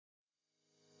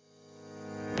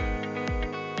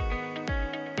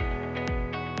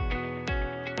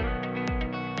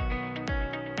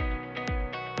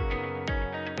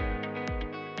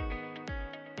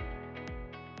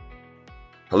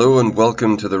Hello and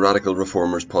welcome to the Radical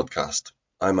Reformers podcast.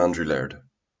 I'm Andrew Laird.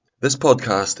 This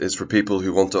podcast is for people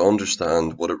who want to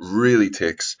understand what it really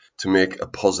takes to make a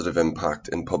positive impact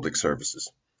in public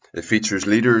services. It features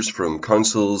leaders from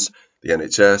councils, the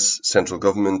NHS, central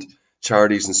government,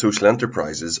 charities and social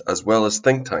enterprises, as well as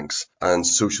think tanks and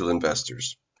social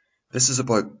investors. This is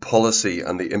about policy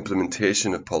and the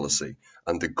implementation of policy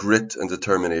and the grit and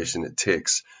determination it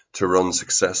takes to run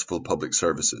successful public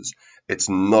services. It's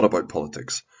not about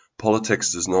politics.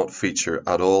 Politics does not feature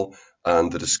at all, and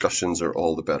the discussions are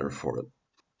all the better for it.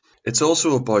 It's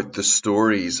also about the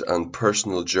stories and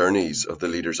personal journeys of the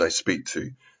leaders I speak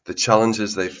to, the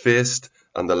challenges they've faced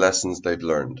and the lessons they've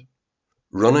learned.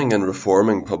 Running and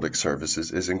reforming public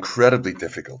services is incredibly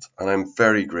difficult, and I'm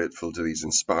very grateful to these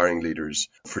inspiring leaders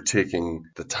for taking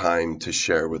the time to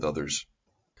share with others.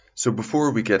 So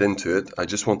before we get into it, I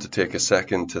just want to take a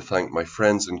second to thank my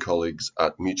friends and colleagues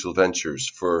at Mutual Ventures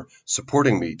for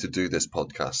supporting me to do this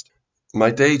podcast.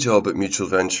 My day job at Mutual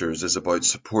Ventures is about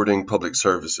supporting public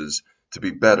services to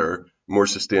be better, more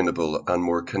sustainable, and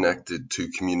more connected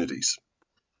to communities.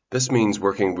 This means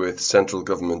working with central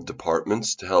government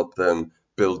departments to help them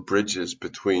build bridges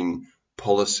between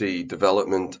policy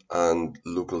development and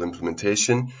local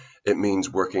implementation. It means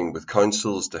working with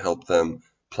councils to help them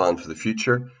plan for the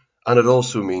future. And it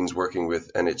also means working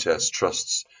with NHS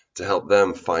trusts to help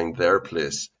them find their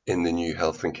place in the new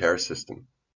health and care system.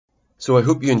 So I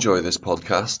hope you enjoy this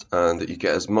podcast and that you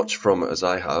get as much from it as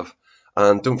I have.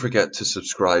 And don't forget to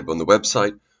subscribe on the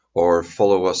website or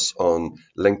follow us on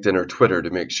LinkedIn or Twitter to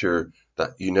make sure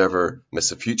that you never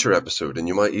miss a future episode, and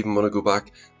you might even want to go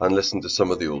back and listen to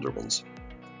some of the older ones.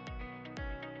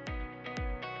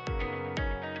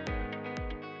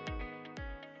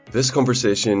 This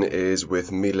conversation is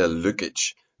with Mila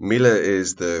Lukic. Mila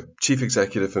is the Chief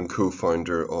Executive and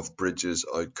co-founder of Bridges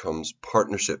Outcomes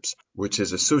Partnerships, which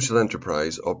is a social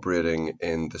enterprise operating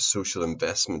in the social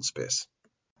investment space.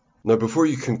 Now, before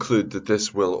you conclude that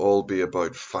this will all be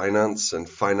about finance and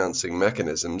financing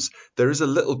mechanisms, there is a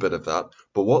little bit of that,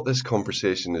 but what this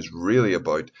conversation is really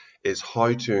about is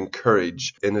how to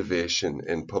encourage innovation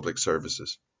in public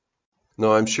services.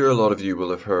 Now, I'm sure a lot of you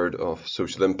will have heard of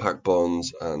social impact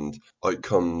bonds and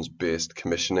outcomes-based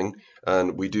commissioning,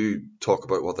 and we do talk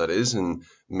about what that is, and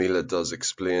Mila does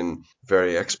explain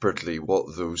very expertly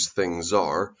what those things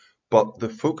are, but the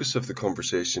focus of the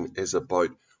conversation is about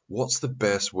what's the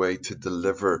best way to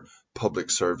deliver public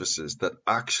services that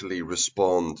actually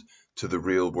respond to the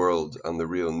real world and the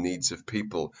real needs of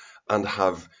people and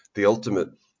have the ultimate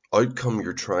outcome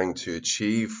you're trying to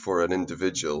achieve for an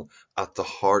individual at the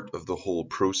heart of the whole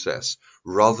process,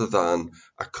 rather than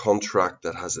a contract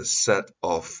that has a set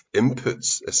of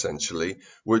inputs, essentially,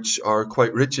 which are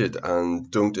quite rigid and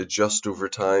don't adjust over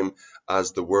time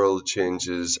as the world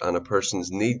changes and a person's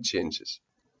need changes.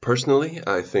 Personally,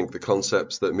 I think the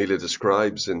concepts that Mila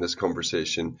describes in this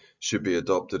conversation should be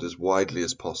adopted as widely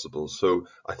as possible. So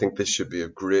I think this should be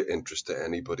of great interest to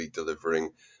anybody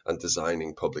delivering and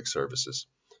designing public services.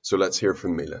 So let's hear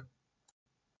from Mila.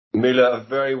 Mila, a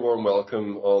very warm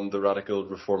welcome on the Radical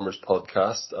Reformers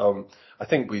podcast. I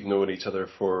think we've known each other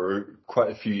for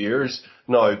quite a few years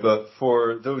now, but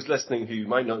for those listening who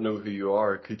might not know who you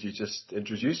are, could you just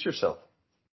introduce yourself?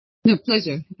 No,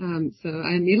 pleasure. So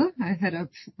I'm Mila. I head up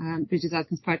Bridges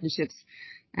Outcomes Partnerships.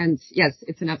 And yes,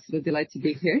 it's an absolute delight to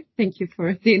be here. Thank you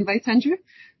for the invite, Andrew.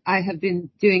 I have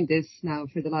been doing this now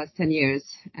for the last 10 years,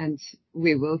 and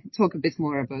we will talk a bit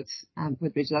more about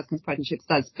what Bridges Outcomes Partnerships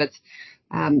does. But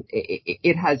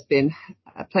it has been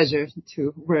a pleasure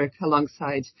to work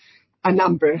alongside a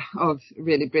number of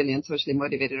really brilliant socially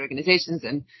motivated organizations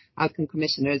and outcome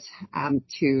commissioners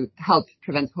to help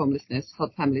prevent homelessness,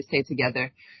 help families stay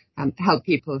together, help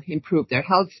people improve their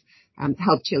health,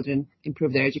 help children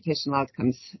improve their educational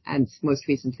outcomes. And most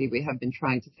recently, we have been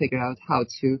trying to figure out how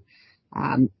to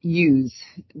use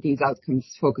these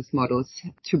outcomes-focused models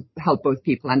to help both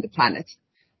people and the planet.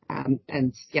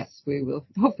 And yes, we will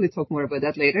hopefully talk more about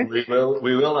that later.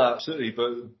 We will absolutely.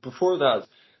 But before that,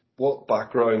 what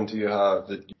background do you have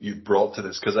that you've brought to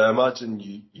this? Because I imagine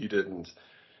you didn't,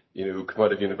 come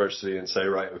out of university and say,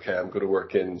 right, okay, I'm going to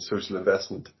work in social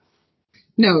investment.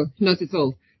 No, not at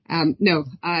all. No,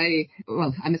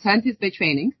 I'm a scientist by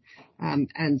training,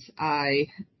 and I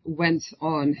went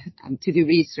on to do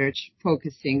research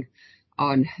focusing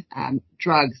on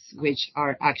drugs which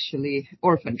are actually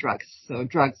orphan drugs, so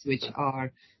drugs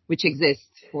which exist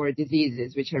for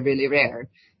diseases which are really rare,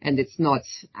 and it's not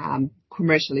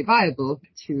commercially viable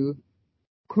to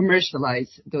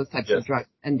commercialize those types of drugs.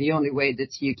 And the only way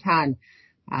that you can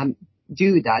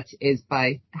do that is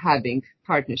by having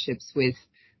partnerships with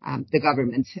the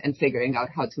government and figuring out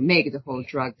how to make the whole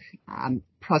drug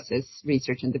process,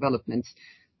 research and development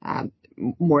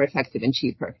more effective and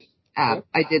cheaper.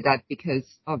 I did that because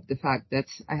of the fact that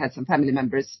I had some family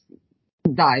members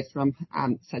die from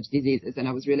such diseases, and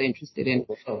I was really interested in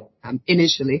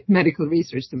initially medical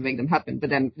research to make them happen, but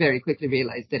then very quickly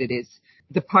realized that it is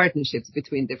the partnerships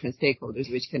between different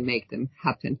stakeholders which can make them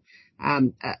happen.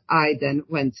 I then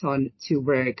went on to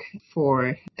work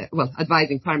for,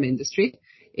 advising pharma industry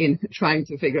in trying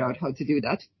to figure out how to do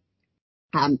that.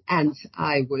 And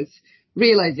I was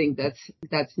realizing that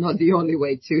that's not the only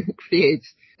way to create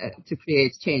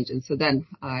change. And so then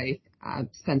I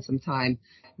spent some time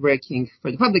working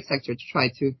for the public sector to try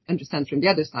to understand from the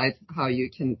other side how you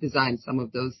can design some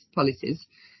of those policies.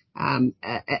 And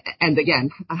again,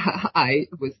 I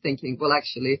was thinking, well,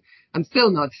 actually, I'm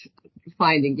still not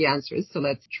finding the answers. So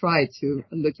let's try to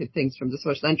look at things from the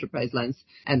social enterprise lens.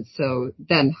 And so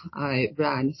then I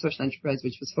ran social enterprise,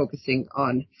 which was focusing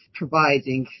on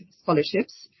providing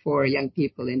scholarships for young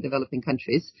people in developing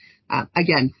countries,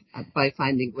 again, by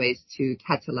finding ways to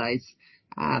catalyze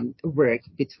work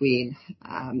between,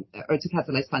 or to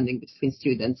catalyze funding between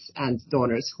students and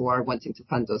donors who are wanting to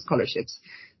fund those scholarships.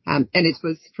 And it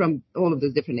was from all of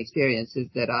those different experiences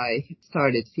that I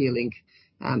started feeling,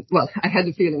 I had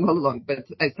the feeling all along, but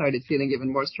I started feeling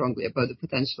even more strongly about the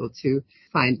potential to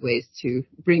find ways to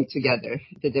bring together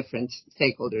the different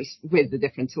stakeholders with the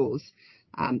different tools,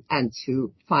 and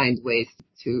to find ways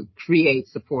to create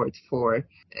support for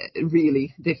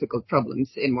really difficult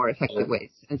problems in more effective ways.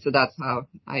 And so that's how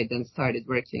I then started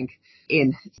working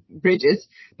in Bridges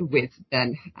with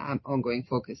then ongoing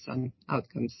focus on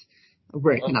outcomes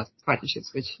work and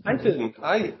partnerships, which I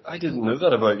didn't know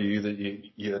that about you, that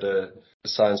you had a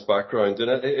science background,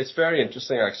 and it's very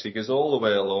interesting actually, because all the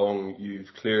way along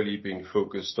you've clearly been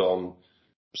focused on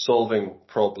solving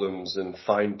problems and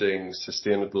finding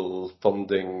sustainable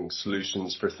funding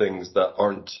solutions for things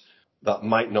that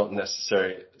might not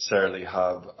necessarily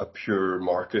have a pure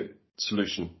market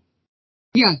solution.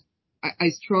 Yeah, I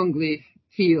strongly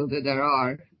feel that there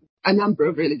are a number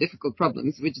of really difficult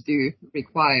problems which do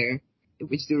require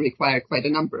quite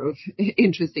a number of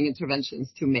interesting interventions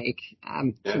to make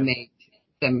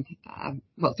them,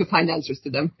 to find answers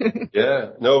to them.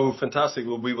 Yeah, no, fantastic.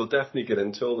 Well, we will definitely get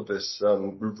into all of this.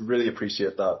 Really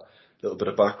appreciate that little bit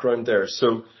of background there.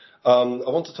 So, I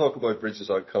want to talk about Bridges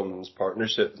Outcomes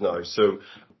Partnership now. So,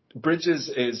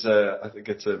 Bridges is, I think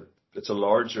it's a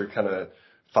larger kind of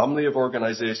family of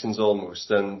organizations almost.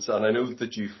 And I know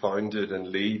that you founded and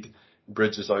lead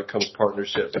Bridges Outcomes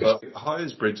Partnership. But how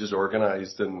is Bridges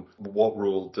organized, and what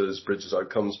role does Bridges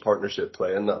Outcomes Partnership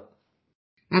play in that?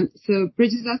 So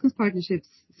Bridges Outcomes Partnerships,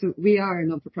 so we are a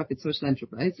non-for-profit social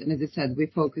enterprise. And as I said, we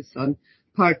focus on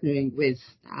partnering with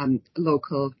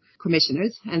local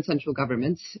commissioners and central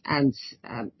governments and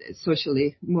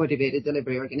socially motivated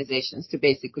delivery organizations to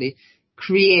basically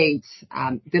create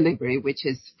delivery which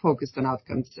is focused on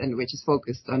outcomes and which is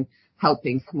focused on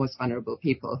helping most vulnerable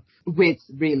people with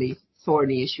really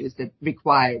thorny issues that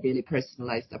require really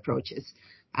personalized approaches.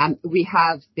 We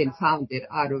have been founded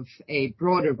out of a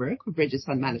broader work of Bridges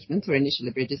Fund Management, or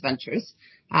initially Bridges Ventures,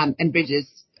 and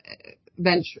Bridges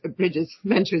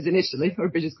Ventures initially, or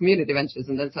Bridges Community Ventures,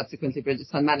 and then subsequently Bridges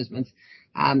Fund Management,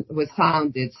 was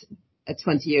founded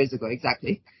 20 years ago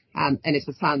exactly. And it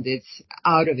was founded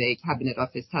out of a Cabinet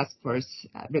Office task force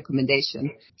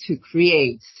recommendation to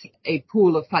create a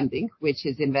pool of funding which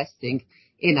is investing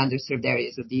in underserved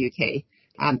areas of the UK.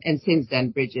 And since then,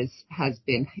 Bridges has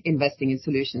been investing in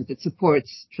solutions that support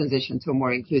transition to a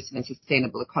more inclusive and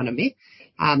sustainable economy,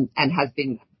 and has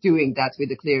been doing that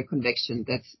with a clear conviction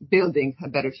that building a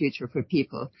better future for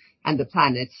people and the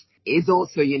planet is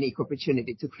also a unique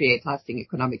opportunity to create lasting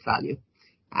economic value.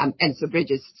 And so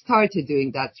Bridges started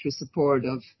doing that through support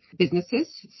of businesses,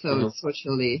 so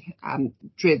socially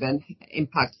driven,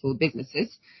 impactful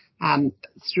businesses,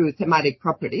 through thematic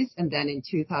properties. And then in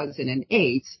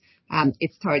 2008,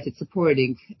 it started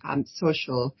supporting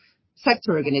social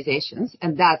sector organizations,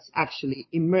 and that's actually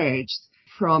emerged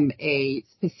from a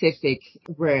specific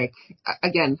work,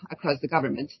 again, across the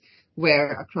government,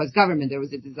 where across government there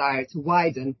was a desire to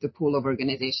widen the pool of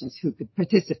organizations who could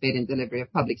participate in delivery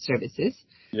of public services,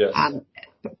 yes.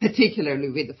 Particularly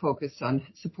with the focus on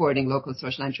supporting local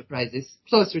social enterprises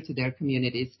closer to their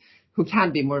communities, who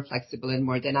can be more flexible and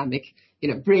more dynamic,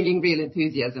 bringing real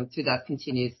enthusiasm to that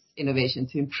continuous innovation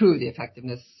to improve the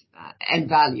effectiveness and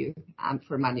value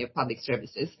for money of public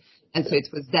services. And so it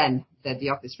was then that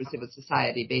the Office for Civil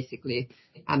Society basically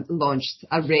launched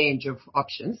a range of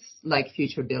options like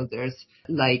Future Builders,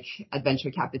 like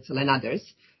Adventure Capital and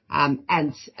others.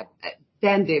 And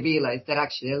then they realized that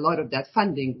actually a lot of that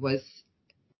funding was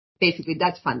basically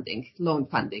debt funding, loan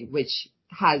funding, which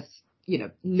has,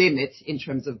 limits in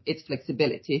terms of its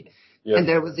flexibility. Yeah. And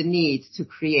there was a need to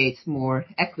create more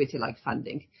equity-like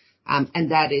funding.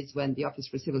 And that is when the Office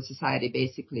for Civil Society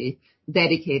basically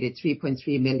dedicated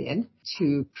 3.3 million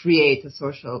to create to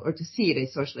seed a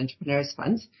social entrepreneurs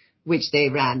fund, which they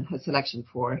ran a selection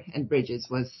for, and Bridges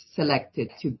was selected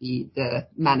to be the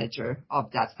manager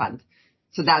of that fund.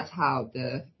 So that's how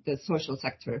the social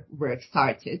sector work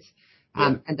started.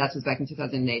 And that was back in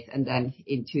 2008. And then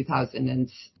in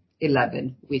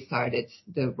 2011, we started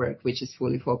the work, which is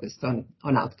fully focused on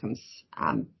outcomes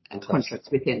and contracts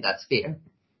within that sphere.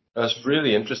 That's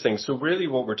really interesting. So really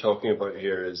what we're talking about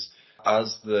here is,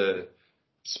 as the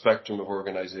spectrum of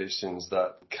organizations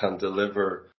that can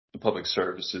deliver the public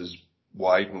services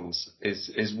widens,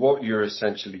 is what you're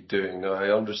essentially doing. Now,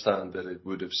 I understand that it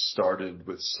would have started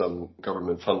with some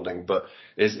government funding, but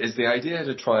is the idea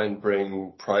to try and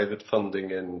bring private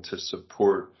funding in to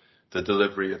support the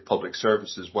delivery of public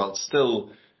services while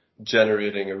still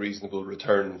generating a reasonable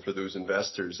return for those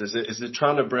investors? Is it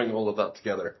trying to bring all of that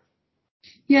together?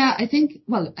 Yeah, I think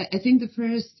the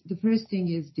first thing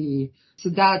is the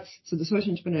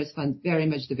Social Entrepreneurs Fund, very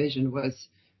much the vision was,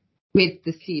 with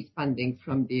the seed funding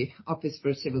from the Office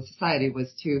for Civil Society,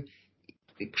 was to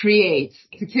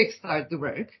kickstart the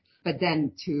work, but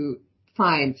then to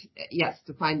find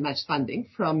match funding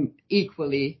from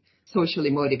equally socially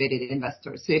motivated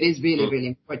investors. So it is really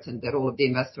important that all of the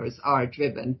investors are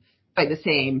driven by the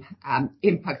same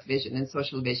impact vision and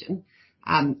social vision.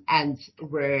 And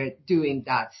we're doing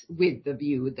that with the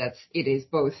view that it is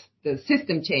both the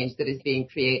system change that is being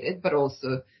created, but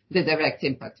also the direct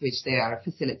impact which they are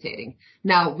facilitating.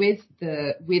 Now, with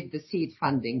the seed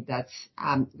funding that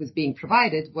was being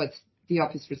provided, what the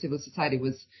Office for Civil Society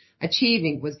was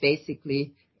achieving was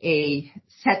basically a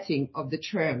setting of the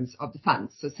terms of the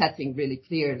funds. So setting really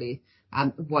clearly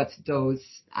what those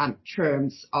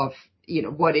terms of,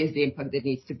 what is the impact that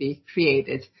needs to be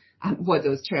created, what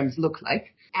those terms look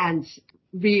like. And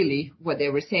really what they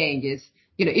were saying is,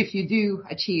 if you do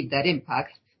achieve that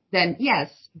impact, then yes,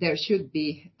 there should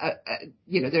be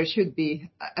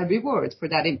a reward for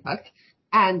that impact,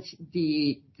 and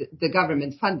the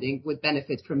government funding would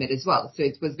benefit from it as well. So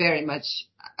it was very much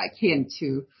akin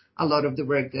to a lot of the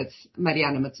work that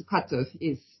Mariana Mazzucato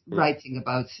is writing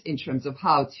about in terms of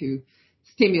how to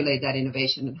stimulate that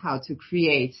innovation and how to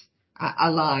create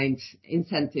aligned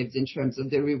incentives in terms of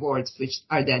the rewards, which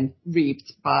are then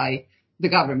reaped by the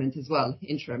government as well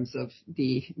in terms of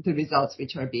the results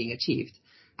which are being achieved.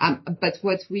 But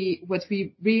what we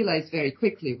realized very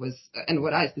quickly was, and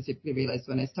what I specifically realized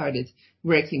when I started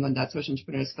working on that Social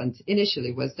Entrepreneurs Fund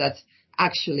initially, was that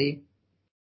actually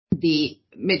the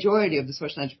majority of the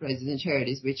social enterprises and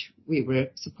charities which we were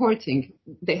supporting,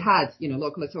 they had,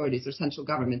 local authorities or central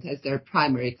government as their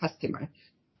primary customer.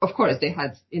 Of course, they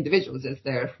had individuals as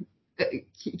their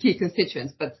key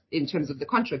constituents, but in terms of the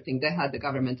contracting, they had the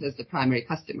government as the primary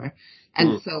customer.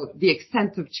 And so the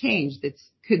extent of change that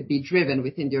could be driven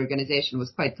within the organization was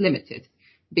quite limited,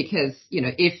 because,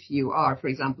 if you are, for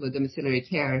example, a domiciliary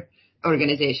care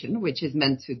organization, which is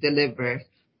meant to deliver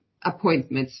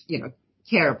appointments,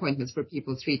 care appointments for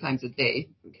people 3 times a day,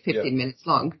 15 minutes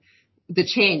long, the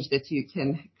change that you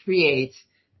can create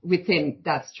within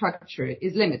that structure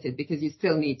is limited, because you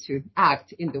still need to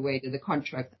act in the way that the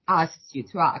contract asks you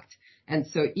to act. And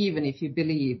so even if you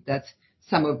believe that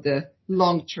some of the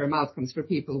long-term outcomes for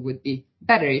people would be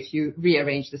better if you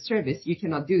rearrange the service, you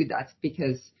cannot do that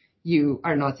because you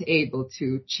are not able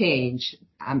to change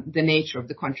the nature of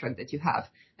the contract that you have.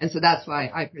 And so that's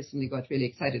why I personally got really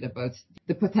excited about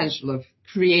the potential of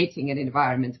creating an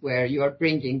environment where you are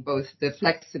bringing both the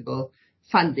flexible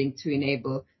funding to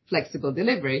enable flexible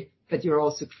delivery, but you're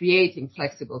also creating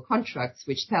flexible contracts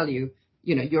which tell you,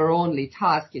 your only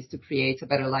task is to create a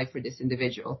better life for this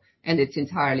individual. And it's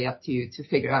entirely up to you to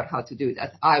figure out how to do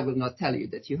that. I will not tell you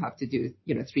that you have to do,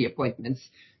 3 appointments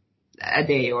a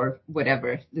day or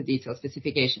whatever the detailed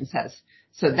specification says.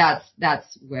 So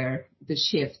that's where the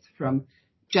shift from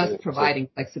just providing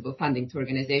flexible funding to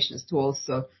organizations to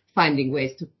also finding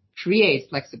ways to create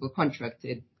flexible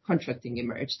contracting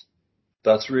emerged.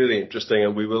 That's really interesting,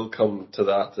 and we will come to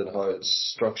that and how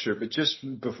it's structured. But just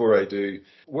before I do,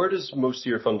 where does most of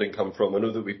your funding come from? I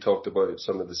know that we've talked about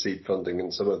some of the seed funding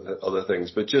and some of the other things,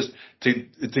 but just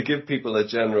to give people a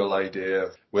general idea,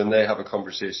 when they have a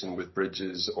conversation with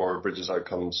Bridges or Bridges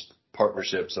Outcomes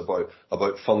partnerships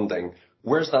about funding,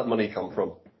 where's that money come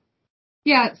from?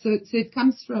 Yeah, so it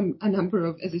comes from a number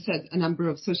of, as I said, a number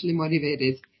of socially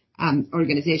motivated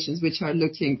organizations which are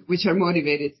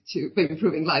motivated to by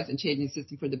improving lives and changing the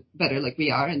system for the better, like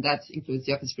we are. And that includes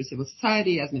the Office for Civil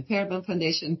Society, Esme Fairbairn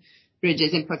Foundation,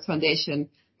 Bridges Impact Foundation,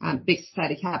 Big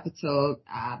Society Capital,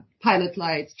 Pilot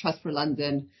Lights, Trust for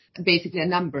London, basically a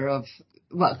number of,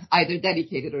 well, either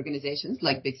dedicated organizations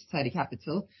like Big Society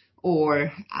Capital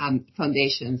or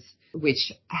foundations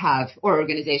which have, or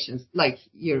organizations like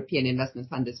European Investment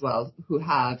Fund as well, who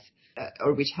have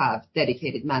or which have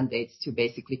dedicated mandates to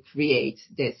basically create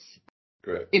this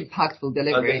Great. impactful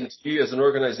delivery. And do you, as an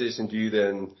organization, do you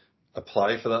then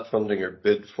apply for that funding or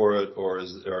bid for it, or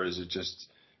is it just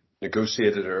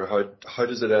negotiated, or how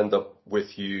does it end up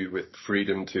with you with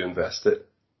freedom to invest it?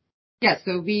 Yeah,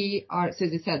 so we are, so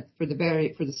as I said, for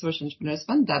the Social Entrepreneurs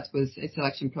Fund, that was a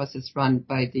selection process run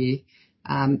by the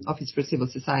Office for Civil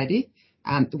Society,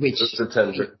 which it's a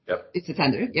tender. Yep. It's a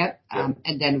tender, yeah. Yep.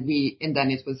 And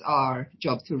then it was our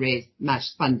job to raise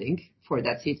matched funding for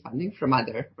that seed funding from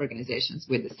other organizations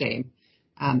with the same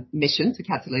mission to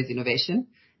catalyze innovation.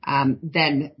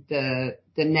 Then the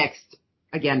next,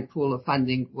 again, pool of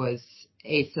funding was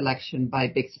a selection by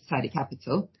Big Society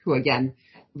Capital, who again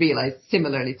realized,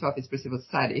 similarly to Office for Civil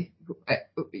Society,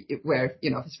 where,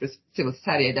 Office for Civil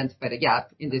Society identified a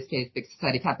gap. In this case, Big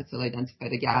Society Capital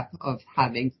identified a gap of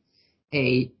having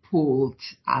a pooled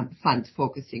fund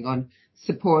focusing on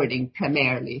supporting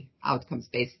primarily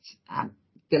outcomes-based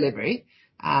delivery.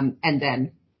 And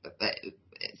then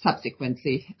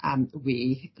subsequently,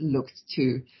 we looked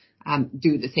to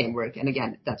do the same work. And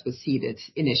again, that was seeded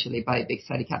initially by Big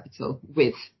Society Capital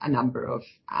with a number of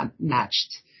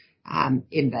matched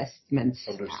investments,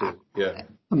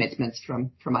 commitments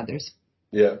from others.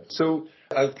 Yeah. So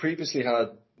I've previously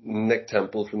had Nick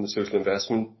Temple from the Social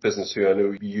Investment Business, who I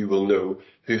know you will know,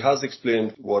 who has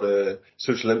explained what a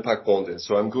social impact bond is.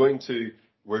 So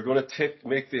we're going to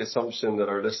make the assumption that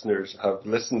our listeners have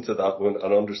listened to that one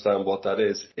and understand what that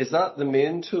is. Is that the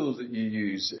main tool that you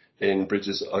use in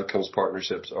Bridges Outcomes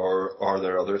Partnerships, or are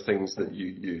there other things that you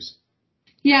use?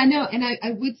 Yeah, no, and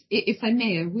I would, if I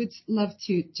may, I would love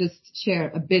to just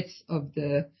share a bit of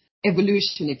the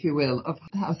evolution, if you will, of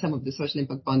how some of the social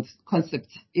impact bond concept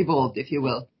evolved, if you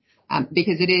will,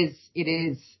 because it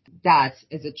is that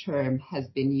as a term has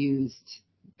been used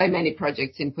by many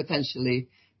projects in potentially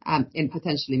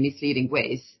misleading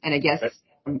ways. And I guess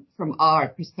from our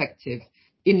perspective,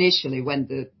 initially when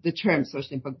the term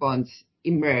social impact bond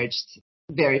emerged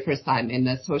very first time in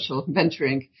a social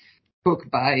venturing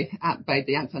book by the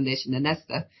Young Foundation and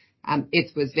Nesta,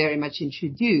 it was very much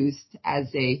introduced as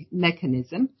a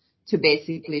mechanism to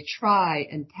basically try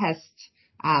and test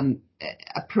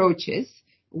approaches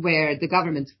where the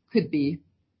government could be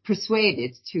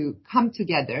persuaded to come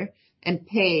together and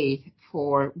pay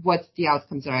for what the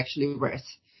outcomes are actually worth.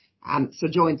 So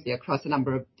jointly across a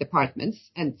number of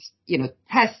departments and,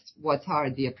 test what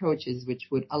are the approaches which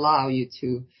would allow you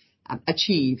to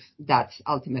achieve that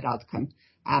ultimate outcome.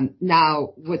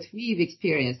 Now, what we've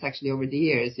experienced actually over the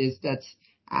years is that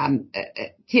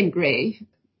Tim Gray,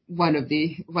 one of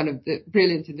the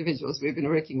brilliant individuals we've been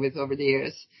working with over the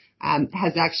years,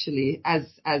 has actually, as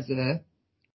a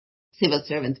civil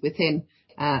servant within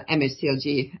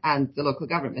MHCLG and the local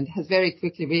government, has very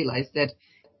quickly realized that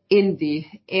in the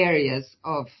areas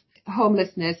of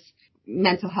homelessness,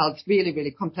 mental health, really,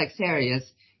 really complex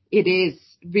areas, it is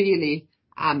really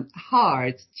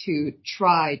hard to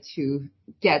try to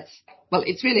get,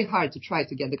 it's really hard to try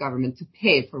to get the government to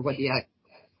pay for what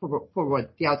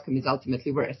the outcome is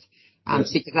ultimately worth.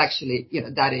 Yes. Because actually,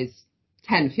 that is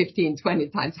 10, 15, 20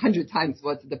 times, 100 times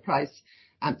what the price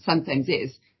sometimes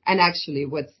is. And actually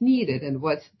what's needed and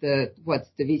what the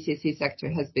VCC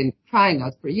sector has been crying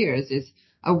out for years is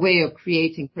a way of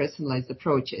creating personalized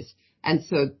approaches. And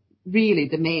so really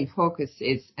the main focus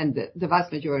is, and the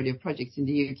vast majority of projects in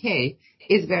the UK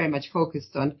is very much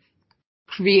focused on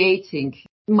creating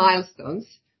milestones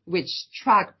which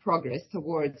track progress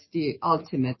towards the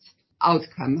ultimate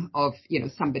outcome of,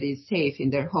 somebody is safe in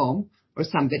their home or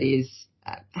somebody is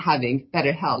having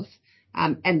better health.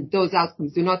 And those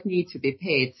outcomes do not need to be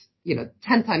paid,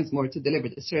 10 times more to deliver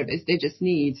the service. They just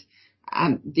need,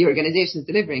 the organizations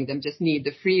delivering them just need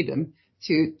the freedom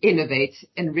to innovate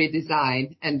and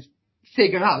redesign and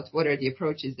figure out what are the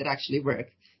approaches that actually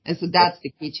work. And so that's the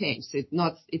key change. So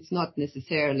it's not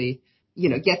necessarily,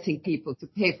 getting people to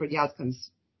pay for the outcomes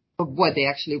of what they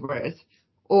actually worth,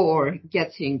 or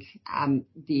getting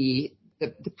the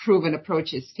proven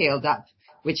approaches scaled up,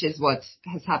 which is what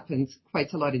has happened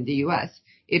quite a lot in the US.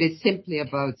 It is simply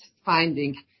about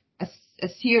finding a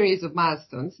series of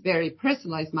milestones, very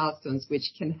personalized milestones,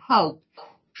 which can help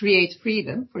create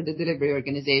freedom for the delivery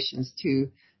organizations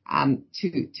to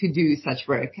to do such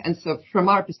work. And so from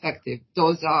our perspective,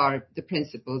 those are the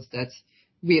principles that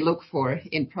we look for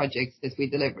in projects that we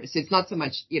deliver. So it's not so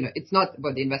much, it's not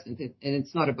about the investment and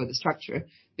it's not about the structure,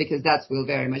 because that will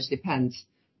very much depend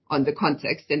on the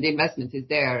context, and the investment is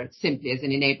there simply as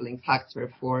an enabling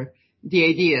factor for the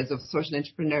ideas of social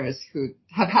entrepreneurs who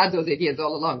have had those ideas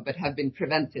all along but have been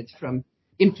prevented from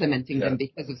implementing them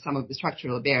because of some of the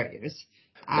structural barriers.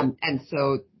 And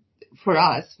so for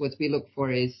us, what we look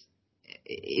for is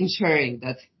ensuring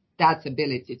that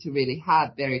ability to really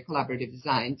have very collaborative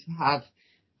design, to have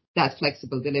that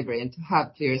flexible delivery, and to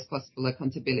have clear as possible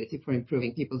accountability for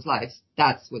improving people's lives.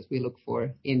 That's what we look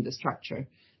for in the structure,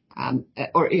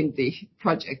 or in the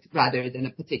project, rather than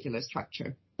a particular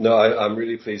structure. No, I'm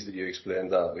really pleased that you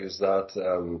explained that, because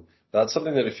that's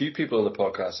something that a few people on the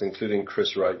podcast, including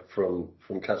Chris Wright from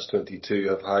Catch-22,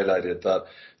 have highlighted, that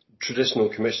traditional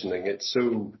commissioning, it's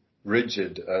so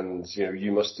rigid, and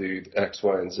you must do X,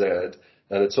 Y, and Z,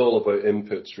 and it's all about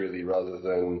inputs really, rather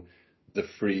than the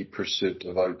free pursuit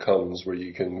of outcomes, where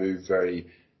you can move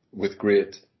with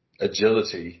great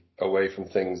agility away from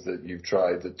things that you've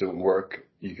tried that don't work.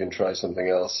 You can try something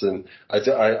else, and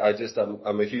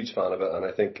I'm a huge fan of it, and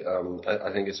I think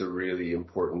it's a really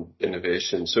important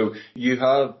innovation. So you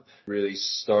have really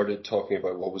started talking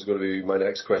about what was going to be my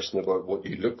next question about what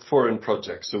you look for in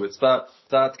projects. So it's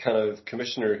that kind of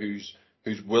commissioner who's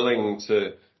willing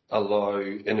to allow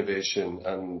innovation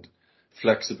and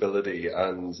flexibility,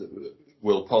 and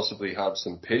will possibly have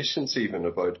some patience even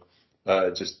about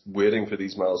just waiting for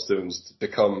these milestones to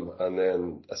come and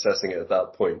then assessing it at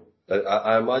that point.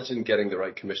 I imagine getting the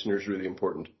right commissioner is really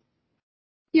important.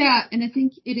 Yeah, and I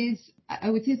think it is, I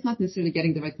would say it's not necessarily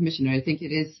getting the right commissioner. I think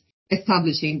it is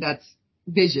establishing that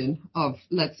vision of,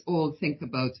 let's all think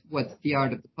about what the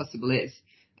art of the possible is.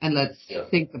 And let's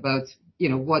think about,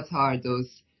 what are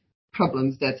those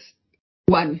problems that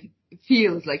one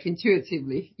feels like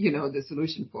intuitively, the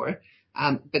solution for,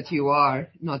 but you are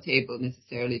not able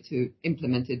necessarily to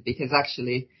implement it, because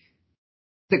actually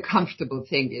the comfortable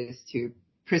thing is to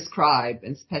prescribe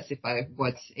and specify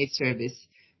what a service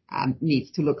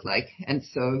needs to look like. And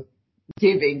so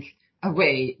giving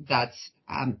away that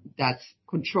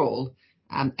control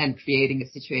and creating a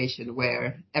situation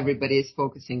where everybody is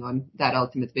focusing on that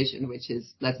ultimate vision, which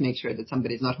is, let's make sure that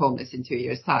somebody's not homeless in 2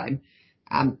 years' time.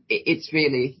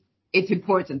 It's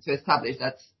important to establish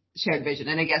that shared vision.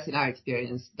 And I guess in our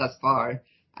experience thus far,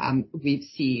 we've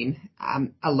seen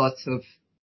a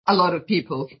lot of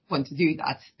people want to do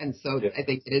that. And so I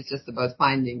think it is just about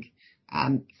finding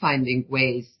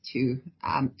ways to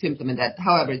implement that.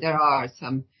 However, there are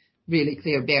some really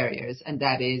clear barriers, and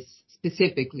that is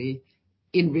specifically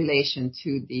in relation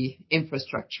to the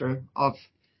infrastructure of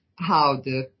how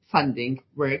the funding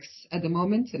works at the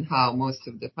moment and how most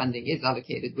of the funding is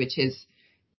allocated, which is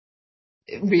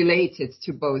related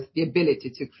to both the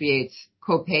ability to create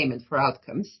co-payment for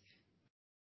outcomes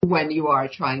when you are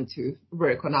trying to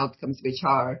work on outcomes which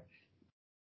are,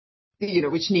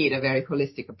 which need a very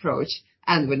holistic approach,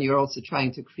 and when you're also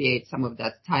trying to create some of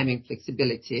that timing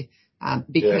flexibility,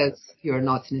 because you're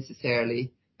not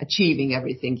necessarily achieving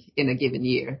everything in a given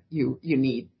year. You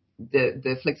need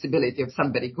the flexibility of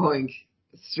somebody going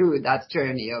through that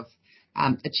journey of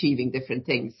achieving different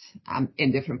things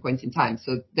in different points in time.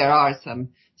 So there are so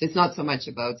it's not so much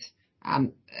about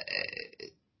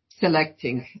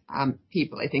selecting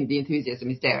people. I think the enthusiasm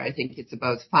is there. I think it's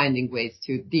about finding ways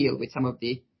to deal with some of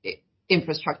the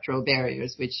infrastructural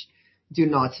barriers which do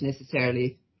not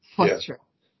necessarily foster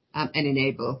and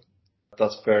enable.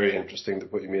 That's very interesting, the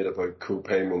point you made about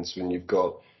co-payments, when you've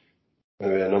got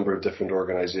a number of different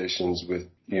organizations with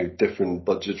different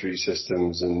budgetary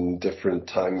systems and different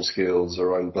timescales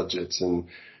around budgets, and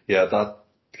that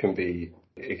can be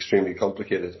extremely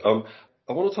complicated.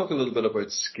 I want to talk a little bit about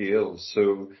scale.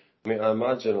 So I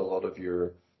imagine a lot of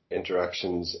your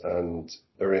interactions and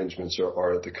arrangements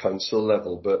are at the council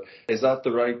level, but is that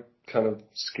the right kind of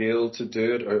scale to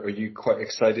do it? Or are you quite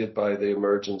excited by the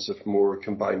emergence of more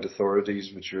combined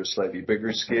authorities, which are a slightly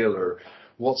bigger scale, or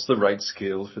what's the right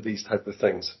scale for these type of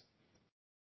things?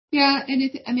 Yeah, and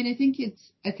I think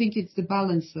it's the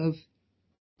balance of,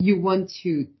 you want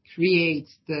to create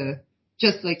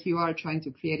just like you are trying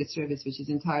to create a service which is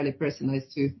entirely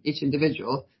personalized to each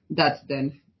individual, that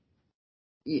then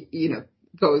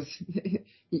goes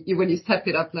when you step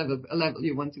it up a level,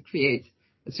 you want to create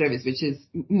a service which is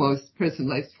most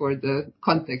personalized for the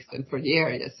context and for the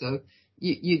area. So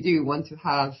you do want to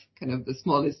have kind of the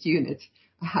smallest unit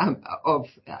of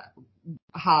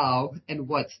how and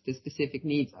what the specific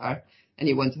needs are, and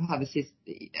you want to have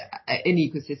an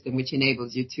ecosystem which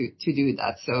enables you to do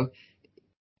that. So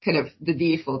kind of the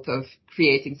default of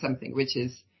creating something which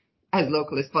is as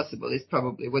local as possible is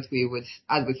probably what we would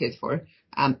advocate for.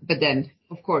 But then,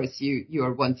 of course, you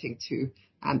are wanting to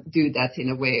do that in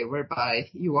a way whereby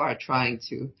you are trying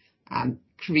to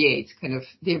create kind of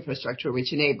the infrastructure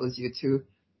which enables you to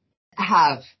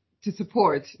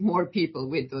support more people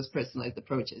with those personalized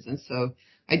approaches. And so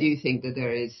I do think that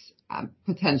there is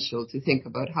potential to think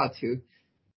about how to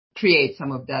create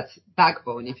some of that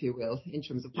backbone, if you will, in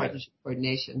terms of partnership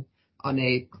coordination on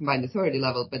a combined authority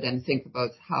level, but then think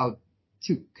about how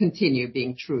to continue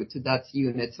being true to that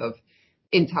unit of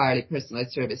entirely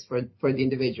personalized service for the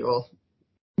individual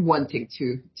wanting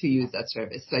to use that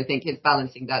service. So I think it's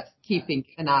balancing that, keeping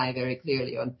an eye very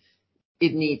clearly on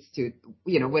it needs to,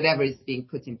 whatever is being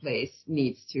put in place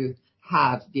needs to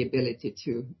have the ability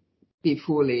to be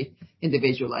fully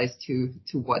individualized to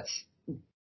what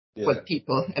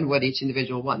people and what each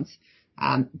individual wants,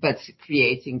 but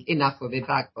creating enough of a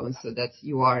backbone so that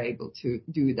you are able to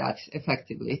do that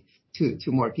effectively to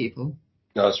more people.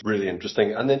 That's really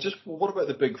interesting. And then just what about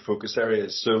the big focus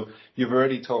areas? So you've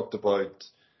already talked about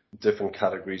different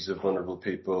categories of vulnerable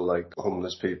people, like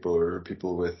homeless people or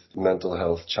people with mental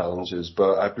health challenges.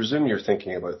 But I presume you're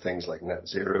thinking about things like net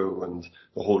zero and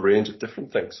a whole range of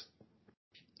different things.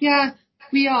 Yeah,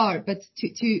 we are. But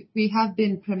we have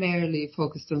been primarily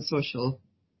focused on social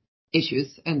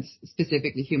issues and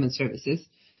specifically human services.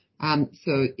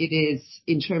 So it is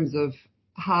in terms of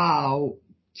how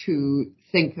to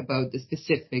think about the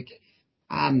specific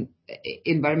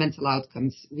environmental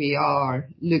outcomes.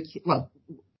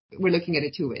 We're looking at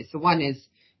it two ways. So one is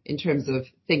in terms of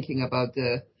thinking about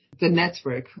the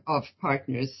network of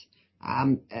partners,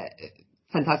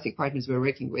 fantastic partners we're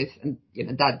working with, and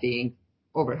that being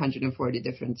over 140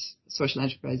 different social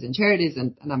enterprises and charities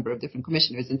and a number of different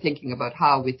commissioners, and thinking about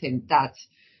how within that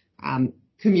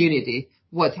community,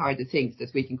 what are the things that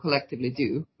we can collectively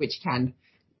do which can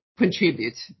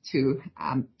contribute to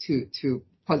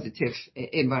positive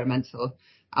environmental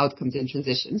outcomes in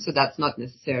transition. So that's not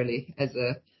necessarily as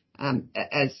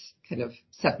kind of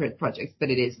separate projects, but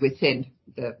it is within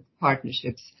the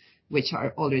partnerships which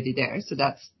are already there. So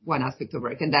that's one aspect of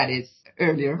work, and that is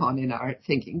earlier on in our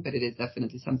thinking, but it is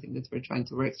definitely something that we're trying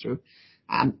to work through.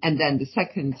 And then the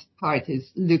second part is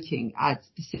looking at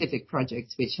specific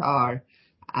projects which are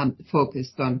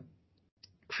focused on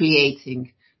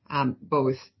creating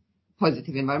both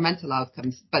positive environmental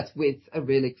outcomes, but with a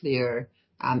really clear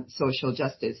social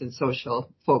justice and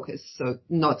social focus. So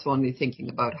not only thinking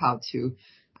about how to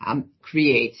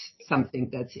create something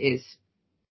that is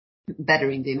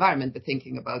bettering the environment, but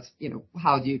thinking about,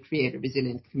 how do you create a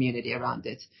resilient community around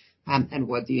it, and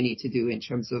what do you need to do in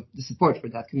terms of the support for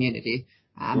that community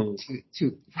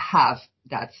to have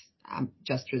that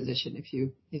just transition,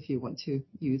 if you want to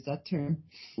use that term.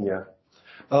 Yeah.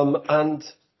 And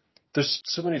there's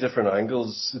so many different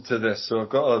angles to this, so I've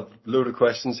got a load of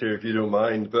questions here if you don't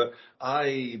mind. But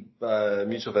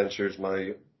Mutual Ventures,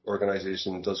 my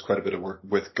organisation, does quite a bit of work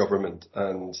with government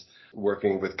and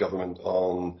working with government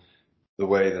on the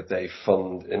way that they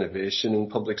fund innovation in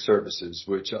public services,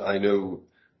 which I know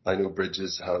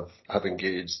Bridges have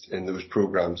engaged in those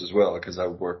programs as well, because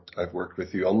I've worked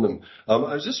with you on them. I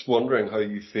was just wondering how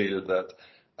you feel that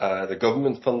the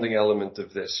government funding element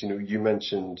of this. You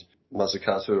mentioned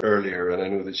Mazzucato earlier, and I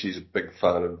know that she's a big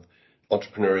fan of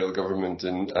entrepreneurial government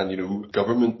and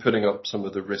government putting up some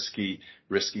of the risky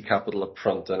capital up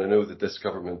front. And I know that this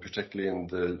government, particularly in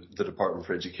the Department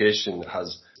for Education,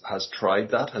 has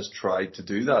tried to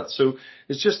do that. So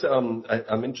it's just I'm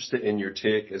interested in your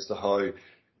take as to how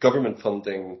government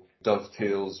funding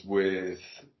dovetails with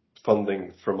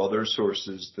funding from other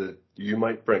sources that you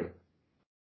might bring.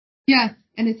 Yeah,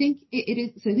 and I think it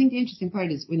is. So I think the interesting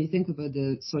part is when you think about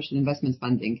the social investment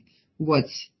funding, what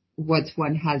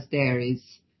one has there is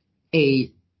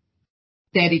a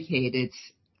dedicated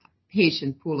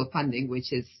patient pool of funding,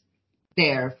 which is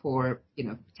there for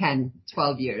 10,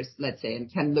 12 years, let's say,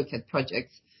 and can look at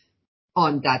projects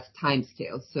on that time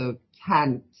scale. So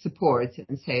can support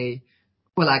and say,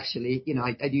 well, actually,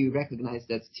 I do recognize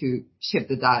that to shift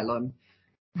the dial on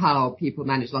how people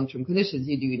manage long-term conditions,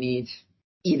 you do need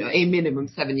a minimum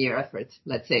 7-year effort,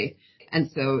 let's say. And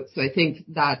so I think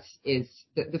that is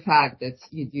the fact that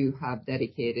you do have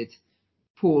dedicated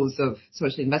pools of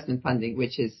social investment funding,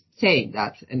 which is saying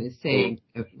that and is saying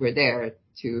we're there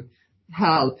to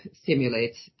help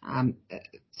stimulate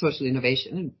social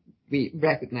innovation. And we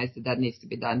recognize that needs to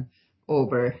be done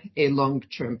over a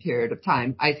long-term period of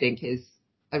time, I think is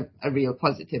a real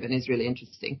positive and is really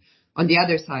interesting. On the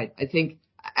other side, I think,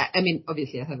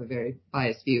 obviously I have a very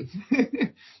biased view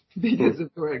because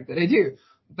of the work that I do,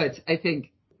 but I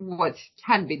think what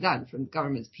can be done from the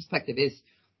government's perspective is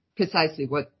precisely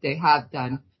what they have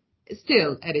done,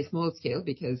 still at a small scale,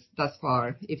 because thus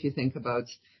far, if you think about,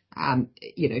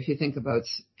 if you think about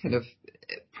kind of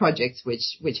projects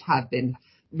which have been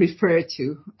referred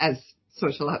to as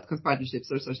social outcomes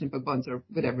partnerships or social impact bonds or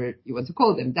whatever you want to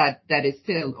call them, that is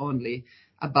still only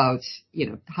about,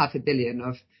 $500 million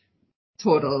of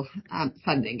total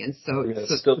funding. And so,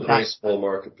 it's still a very small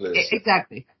marketplace.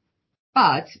 Exactly.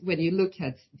 But when you look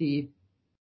at the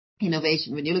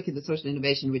innovation, when you look at the social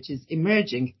innovation which is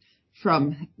emerging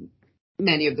from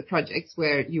many of the projects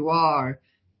where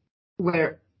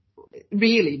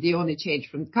really the only change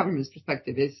from the government's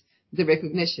perspective is the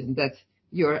recognition that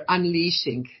you're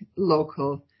unleashing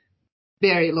local,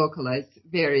 very localized,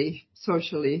 very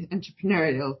socially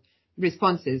entrepreneurial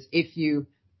responses if you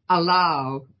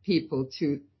allow people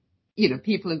to,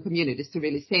 people in communities to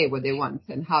really say what they want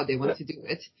and how they want to do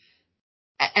it.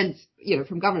 And,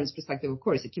 from government's perspective, of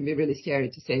course, it can be really scary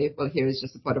to say, well, here is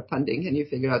just a pot of funding and you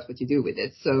figure out what you do with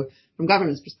it. So from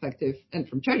government's perspective and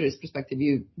from Treasury's perspective,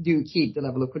 you do keep the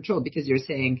level of control because you're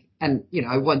saying, and,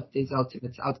 I want these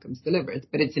ultimate outcomes delivered,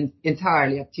 but it's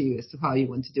entirely up to you as to how you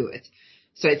want to do it.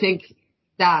 So I think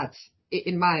that,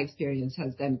 in my experience,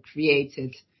 has then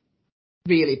created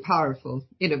really powerful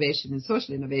innovation and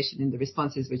social innovation in the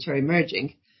responses which are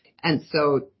emerging. And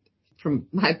so from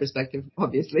my perspective,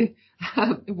 obviously,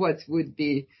 what would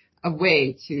be a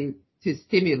way to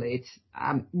stimulate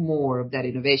more of that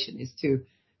innovation is to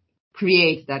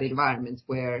create that environment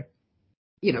where,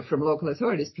 from local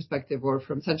authorities' perspective or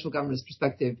from central government's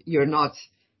perspective, you're not,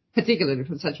 particularly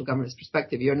from central government's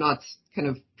perspective, you're not kind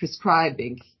of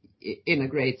prescribing in a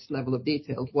great level of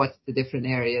detail what the different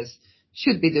areas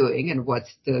should be doing and what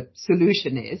the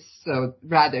solution is. So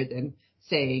rather than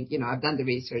saying, I've done the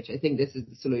research, I think this is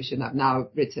the solution, I've now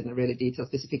written a really detailed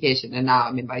specification, and now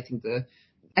I'm inviting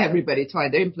everybody to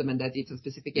either implement that detailed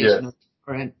specification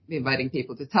or inviting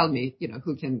people to tell me,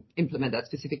 who can implement that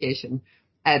specification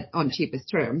on cheapest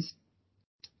terms.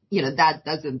 That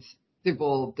doesn't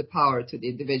devolve the power to the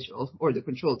individual or the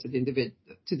control to the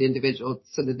individual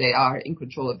so that they are in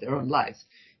control of their own lives.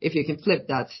 If you can flip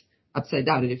that upside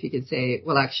down, and if you can say,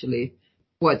 well, actually,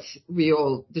 what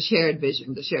the shared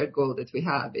vision, the shared goal that we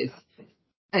have is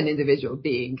an individual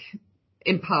being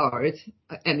empowered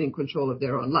and in control of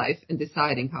their own life and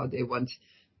deciding how they want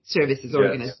services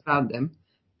organized around them.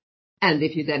 And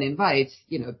if you then invite,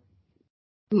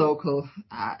 local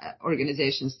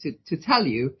organizations to tell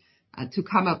you to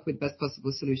come up with best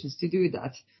possible solutions to do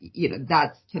that,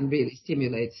 that can really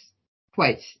stimulate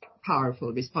quite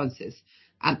powerful responses.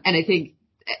 And I think,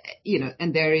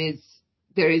 and there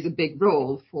is a big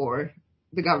role for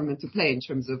the government to play in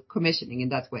terms of commissioning in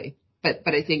that way. But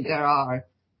I think there are,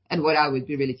 and what I would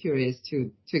be really curious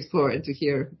to explore and to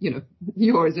hear,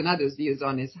 yours and others' views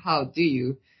on is how do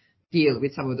you deal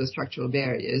with some of those structural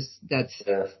barriers that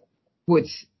would,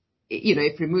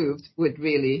 if removed, would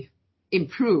really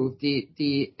improve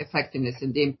the effectiveness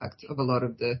and the impact of a lot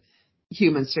of the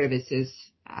human services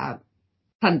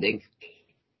funding.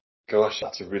 Gosh,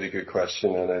 that's a really good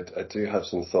question, and I do have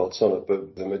some thoughts on it,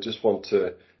 but then I just want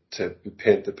to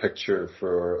paint the picture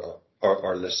for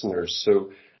our listeners.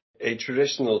 So a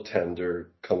traditional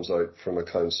tender comes out from a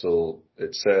council.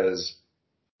 It says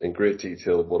in great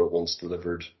detail what it wants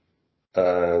delivered,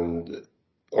 and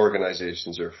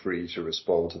organisations are free to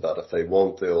respond to that if they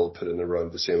want. They all put in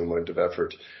around the same amount of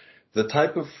effort. The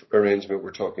type of arrangement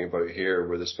we're talking about here,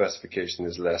 where the specification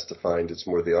is less defined, it's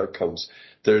more the outcomes.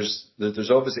 There's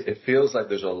obviously, it feels like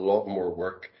there's a lot more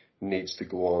work needs to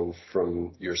go on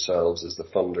from yourselves as the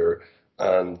funder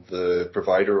and the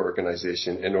provider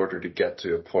organisation in order to get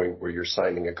to a point where you're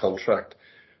signing a contract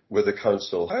with a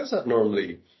council. How is that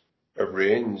normally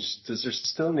arranged? Does there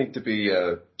still need to be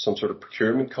some sort of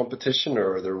procurement competition,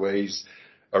 or are there ways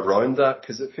around that?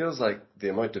 Because it feels like the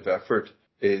amount of effort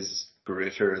is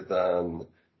greater than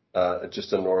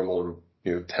just a normal,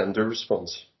 tender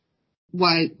response.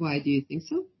 Why do you think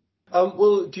so?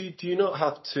 Well, do you not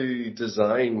have to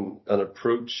design an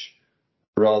approach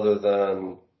rather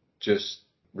than just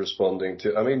responding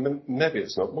to? I mean, maybe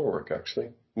it's not more work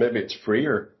actually. Maybe it's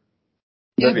freer.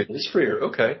 Yeah. Maybe it is freer.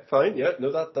 Okay, fine. Yeah,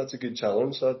 no, that's a good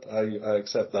challenge. That I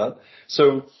accept that.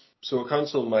 So a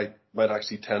council might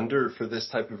actually tender for this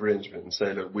type of arrangement and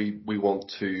say, look, we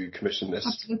want to commission this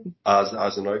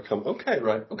as an outcome. Okay,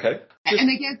 right. Okay. And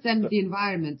I guess then the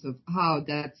environment of how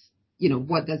that's,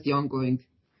 what does the ongoing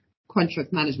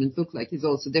contract management look like is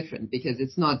also different, because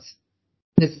it's not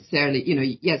necessarily,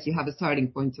 yes, you have a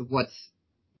starting point of what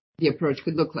the approach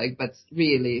could look like, but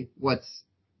really what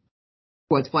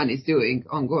one is doing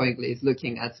ongoingly is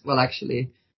looking at, well,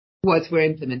 actually, what we're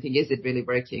implementing, is it really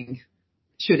working?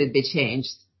 Should it be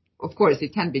changed? Of course,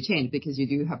 it can be changed because you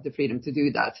do have the freedom to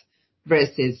do that,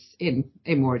 versus in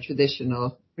a more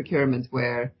traditional procurement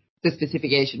where the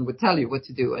specification would tell you what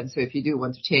to do. And so if you do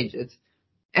want to change it,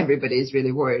 everybody is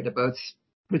really worried about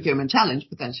procurement challenge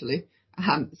potentially.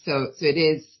 So it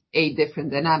is a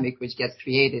different dynamic which gets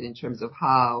created in terms of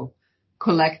how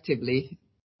collectively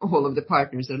all of the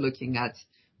partners are looking at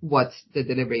what the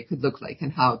delivery could look like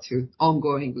and how to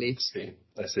ongoingly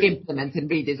I see. implement and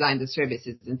redesign the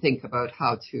services and think about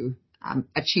how to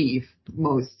achieve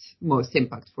most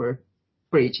impact for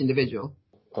each individual.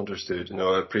 Understood.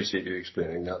 No, I appreciate you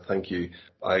explaining that. Thank you.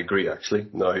 I agree, actually,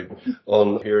 now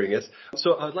on hearing it.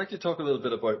 So I'd like to talk a little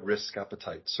bit about risk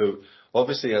appetite. So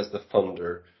obviously, as the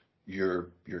funder,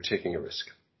 you're taking a risk,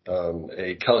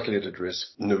 a calculated risk,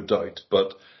 no doubt.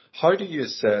 But how do you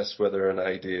assess whether an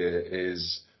idea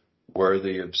is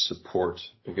worthy of support?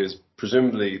 Because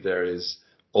presumably there is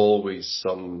always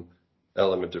some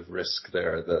element of risk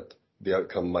there that the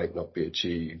outcome might not be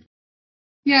achieved.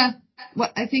 Yeah,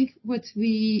 well, I think what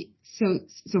we so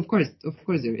of course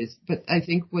there is, but I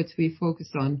think what we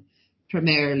focus on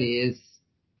primarily is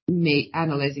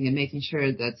analyzing and making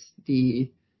sure that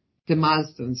the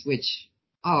milestones which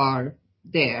are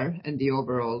there and the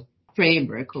overall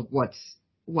framework of what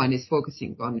one is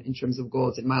focusing on in terms of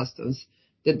goals and milestones,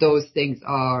 that those things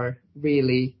are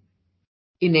really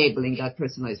enabling that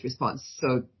personalized response.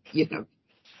 So,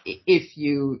 if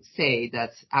you say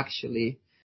that actually,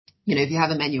 if you have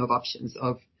a menu of options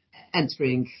of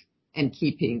entering and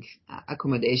keeping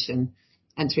accommodation,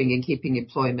 entering and keeping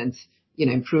employment,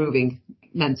 improving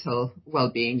mental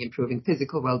well-being, improving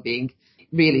physical well-being,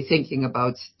 really thinking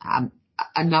about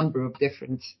a number of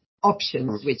different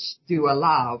options which do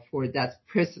allow for that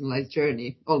personalized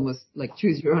journey, almost like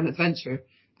choose your own adventure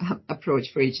approach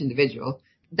for each individual.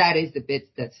 That is the bit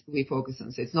that we focus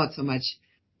on. So it's not so much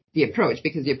the approach,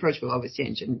 because the approach will always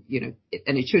change, and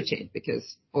and it should change,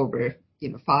 because over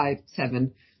 5,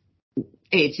 7,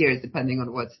 8 years, depending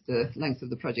on what the length of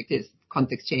the project is,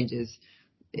 context changes,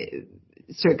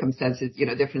 circumstances,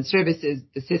 different services,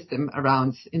 the system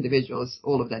around individuals,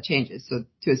 all of that changes. So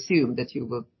to assume that you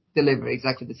will deliver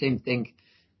exactly the same thing,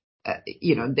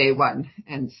 day one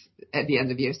and at the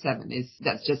end of year 7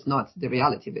 that's just not the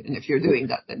reality of it. And if you're doing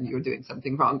that, then you're doing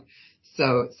something wrong.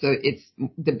 So it's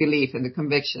the belief and the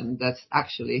conviction that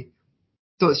actually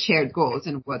those shared goals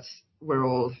and what we're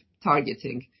all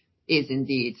targeting is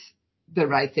indeed the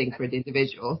right thing for the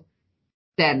individual.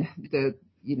 Then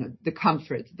the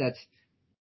comfort that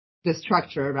the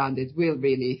structure around it will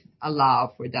really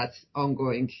allow for that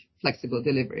ongoing flexible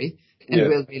delivery, and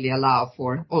will really allow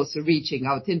for also reaching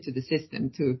out into the system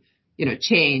to,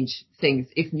 change things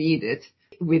if needed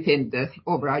within the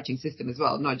overarching system as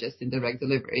well, not just in direct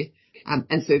delivery. And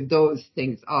so if those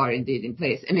things are indeed in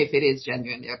place, and if it is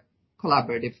genuinely a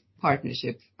collaborative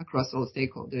partnership across all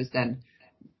stakeholders, then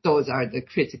those are the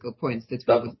critical points that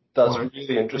that's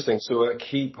really interesting. So a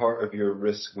key part of your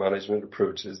risk management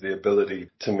approach is the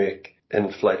ability to make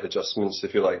in-flight adjustments,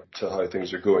 if you like, to how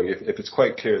things are going. If it's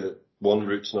quite clear that one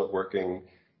route's not working,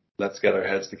 let's get our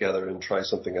heads together and try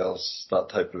something else, that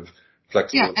type of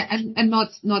flexibility. Yeah, and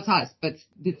not us, but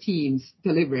the teams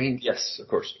delivering. Yes, of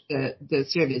course. The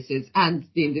services and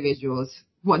the individuals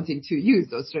wanting to use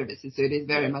those services. So it is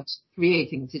very much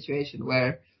creating a situation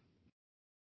where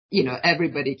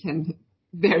everybody can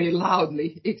very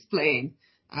loudly explain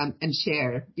and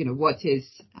share, what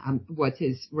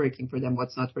is working for them,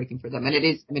 what's not working for them. And it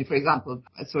is, for example,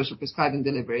 a social prescribing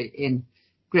delivery in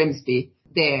Grimsby,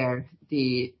 there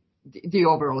the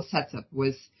overall setup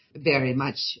was very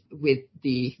much with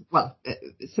the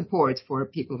support for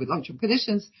people with long-term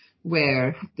conditions,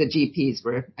 where the GPs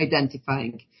were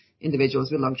identifying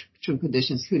individuals with long-term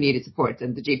conditions who needed support,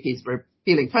 and the GPs were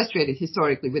feeling frustrated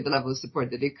historically with the level of support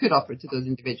that they could offer to those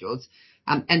individuals.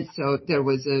 And so there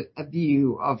was a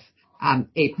view of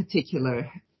a particular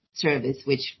service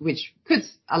which could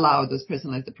allow those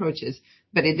personalized approaches,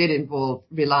 but it did involve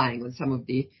relying on some of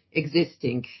the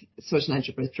existing social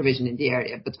enterprise provision in the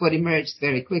area. But what emerged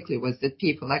very quickly was that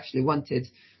people actually wanted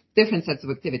different sets of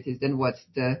activities than what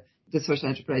the social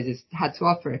enterprises had to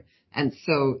offer. And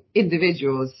so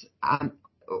individuals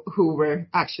who were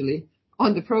actually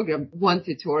on the program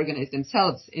wanted to organize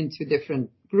themselves into different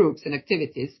groups and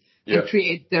activities and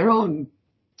create their own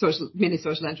mini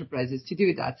social enterprises to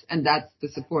do that. And that's the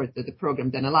support that the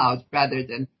program then allowed, rather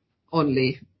than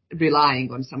only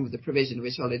relying on some of the provision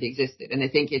which already existed. And I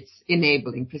think it's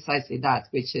enabling precisely that,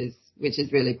 which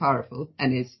is really powerful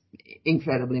and is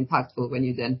incredibly impactful when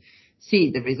you then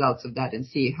see the results of that and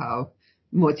see how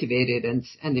motivated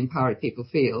and empowered people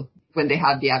feel when they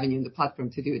have the avenue and the platform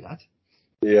to do that.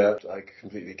 Yeah, I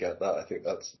completely get that. I think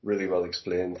that's really well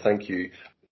explained. Thank you.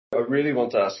 I really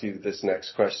want to ask you this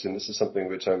next question. This is something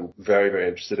which I'm very, very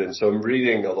interested in. So I'm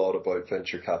reading a lot about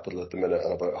venture capital at the minute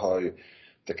and about how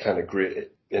the kind of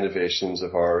great innovations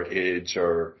of our age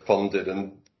are funded.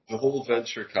 And the whole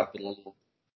venture capital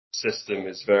system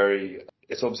is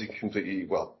it's obviously completely,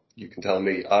 well, you can tell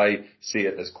me, I see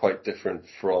it as quite different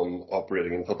from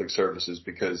operating in public services,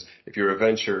 because if you're a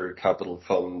venture capital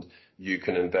fund, you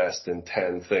can invest in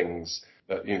 10 things.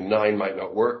 9 might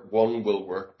not work, 1 will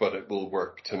work, but it will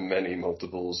work to many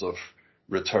multiples of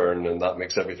return, and that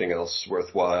makes everything else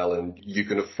worthwhile, and you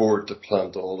can afford to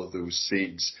plant all of those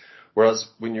seeds. Whereas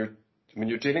when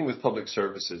you're dealing with public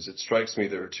services, it strikes me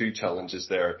there are 2 challenges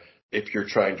there if you're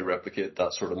trying to replicate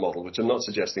that sort of model, which I'm not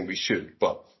suggesting we should,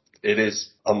 but it is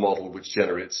a model which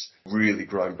generates really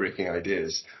groundbreaking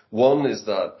ideas. One is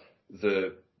that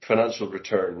the financial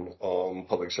return on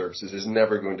public services is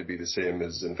never going to be the same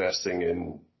as investing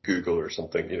in Google or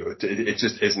something. It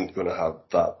just isn't going to have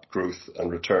that growth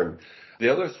and return.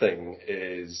 The other thing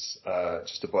is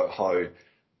just about how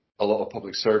a lot of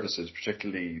public services,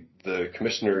 particularly the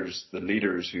commissioners, the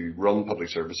leaders who run public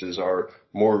services, are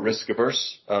more risk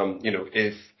averse.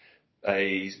 If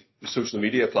a social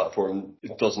media platform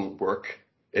doesn't work,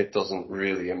 it doesn't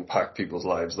really impact people's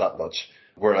lives that much.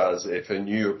 Whereas if a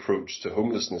new approach to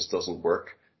homelessness doesn't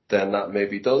work, then that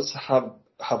maybe does have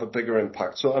a bigger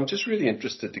impact. So I'm just really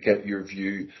interested to get your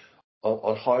view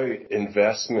on how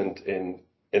investment in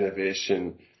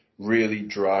innovation really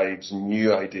drives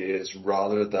new ideas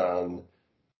rather than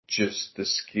just the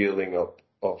scaling up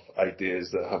of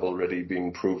ideas that have already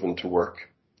been proven to work,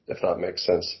 if that makes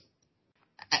sense.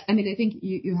 I mean, I think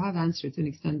you have answered to an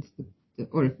extent,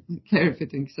 or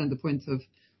clarified to an extent, the point of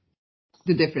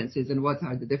the differences and what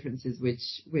are the differences which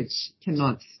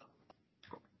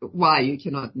why you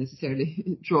cannot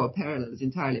necessarily draw parallels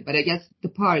entirely. But I guess the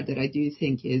part that I do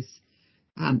think is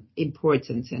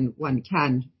important and one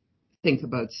can think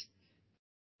about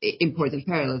important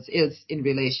parallels is in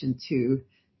relation to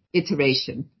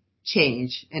iteration,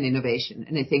 change, and innovation.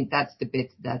 And I think that's the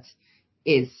bit that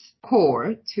is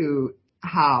core to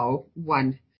how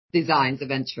one designs a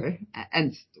venture,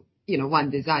 and one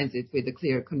designs it with a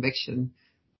clear conviction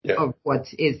of what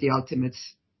is the ultimate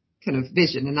kind of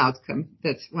vision and outcome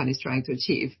that one is trying to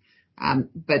achieve.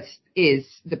 But is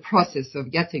the process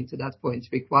of getting to that point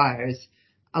requires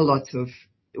a lot of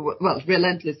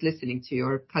relentless listening to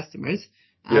your customers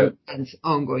and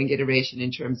ongoing iteration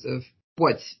in terms of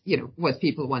what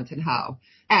people want and how.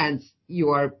 And you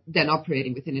are then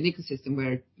operating within an ecosystem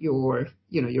where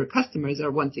your customers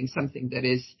are wanting something that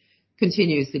is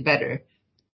continuously better,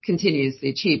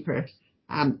 continuously cheaper,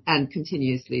 and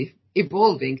continuously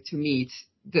evolving to meet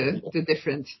the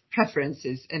different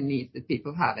preferences and needs that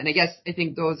people have. And I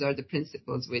think those are the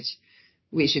principles which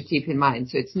we should keep in mind.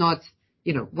 So it's not,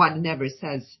 one never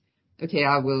says, okay,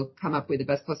 I will come up with the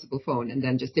best possible phone and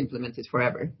then just implement it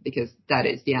forever, because that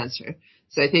is the answer.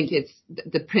 So I think it's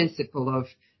the principle of,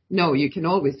 no, you can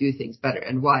always do things better.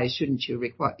 And why shouldn't you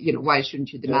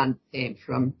demand the same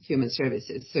from human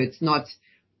services? So it's not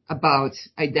about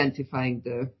identifying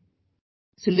the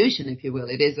solution, if you will.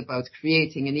 It is about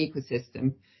creating an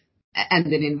ecosystem and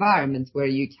an environment where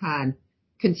you can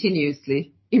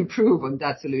continuously improve on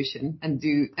that solution and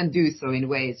do so in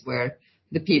ways where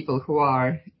the people who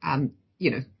are,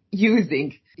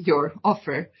 using your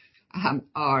offer,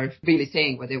 are really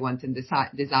saying what they want and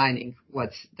designing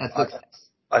what that looks like.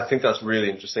 I think that's really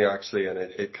interesting, actually, and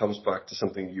it comes back to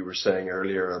something you were saying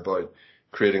earlier about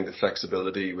creating the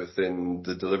flexibility within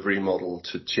the delivery model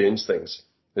to change things.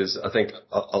 I think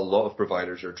a lot of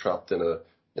providers are trapped in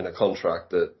a contract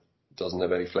that doesn't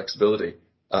have any flexibility,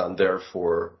 and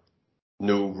therefore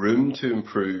no room to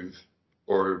improve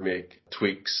or make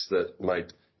tweaks that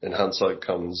might enhance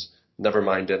outcomes, never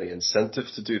mind any incentive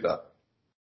to do that.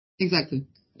 Exactly.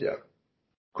 Yeah.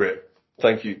 Great.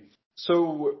 Thank you.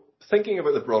 So thinking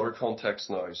about the broader context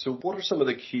now, so what are some of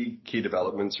the key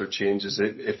developments or changes,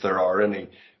 if there are any,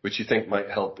 which you think might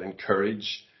help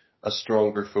encourage a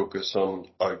stronger focus on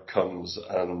outcomes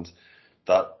and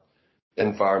that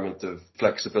environment of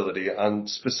flexibility, and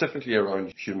specifically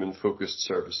around human-focused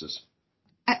services?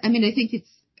 I mean, I think it's,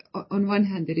 on one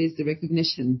hand, it is the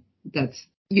recognition that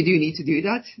you do need to do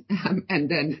that, and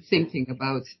then thinking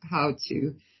about how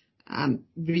to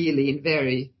really, in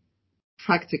very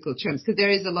practical terms, because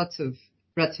there is a lot of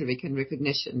rhetoric and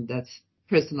recognition that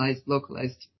personalized,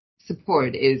 localized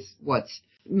support is what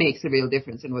makes a real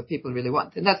difference and what people really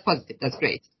want. And that's positive. That's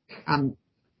great.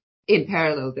 In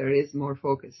parallel, there is more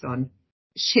focus on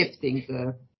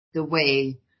shifting the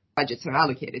way budgets are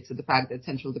allocated. So the fact that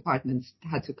central departments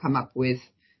had to come up with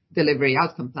delivery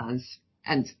outcome plans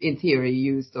and in theory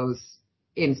use those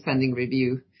in spending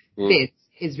review bits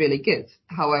is really good.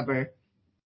 However,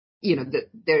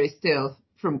 there is still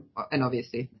and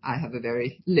obviously I have a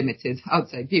very limited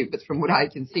outside view, but from what I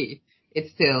can see,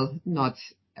 it's still not,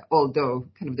 although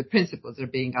kind of the principles are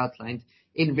being outlined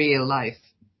in real life,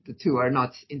 the two are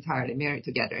not entirely married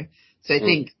together. So I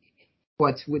think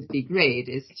what would be great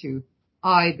is to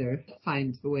either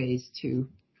find ways to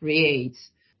create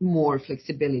more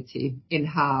flexibility in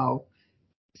how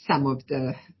some of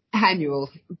the annual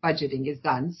budgeting is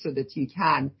done so that you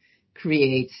can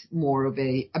create more of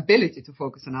a ability to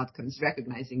focus on outcomes,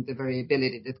 recognizing the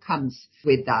variability that comes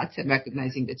with that and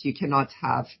recognizing that you cannot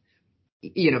have,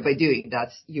 by doing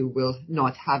that, you will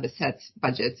not have a set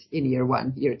budget in year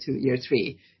 1, year 2, year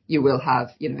 3. You will have,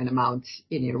 an amount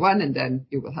in year 1 and then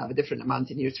you will have a different amount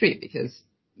in year 3 because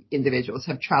individuals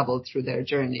have traveled through their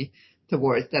journey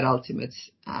towards that ultimate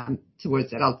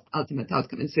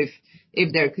outcome. And so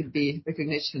if there could be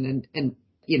recognition and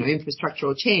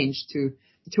infrastructural change to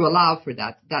allow for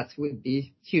that, that would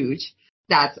be huge.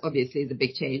 That obviously is a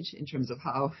big change in terms of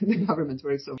how the government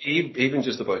works. Even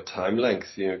just about time length,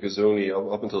 because only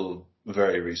up until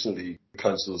very recently,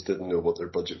 councils didn't know what their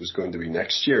budget was going to be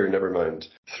next year, never mind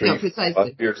 3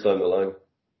 5 years down the line.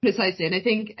 Precisely. And I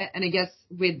think, and I guess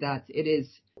with that, it is,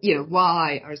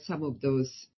 why are some of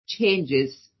those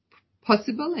changes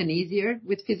possible and easier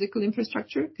with physical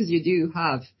infrastructure? Because you do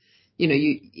have,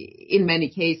 in many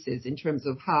cases, in terms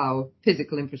of how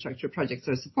physical infrastructure projects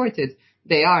are supported,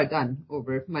 they are done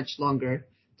over much longer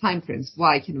timeframes.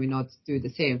 Why can we not do the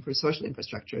same for social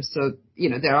infrastructure? So,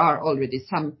 there are already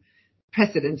some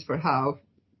precedents for how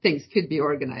things could be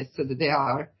organized so that they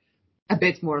are a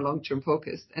bit more long-term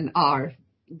focused and are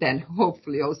then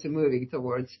hopefully also moving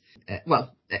towards,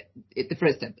 the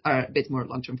first step are a bit more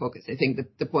long-term focused. I think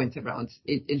that the point around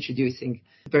introducing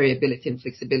variability and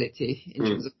flexibility in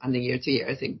terms of funding year to year,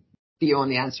 I think the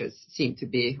only answers seem to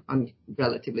be on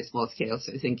relatively small scale.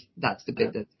 So I think that's the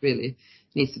bit that really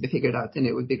needs to be figured out, and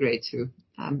it would be great to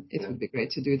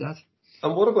do that.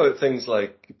 And what about things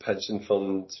like pension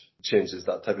fund changes,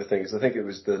 that type of thing? Because I think it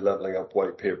was the Levelling Up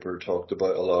white paper talked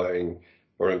about allowing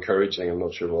or encouraging, I'm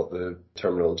not sure what the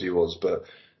terminology was, but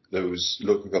those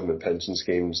local government pension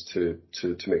schemes to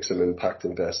make some impact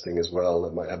investing as well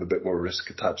that might have a bit more risk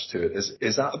attached to it.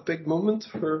 Is that a big moment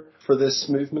for this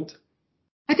movement?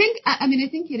 I think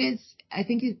it is. I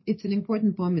think it's an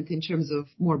important moment in terms of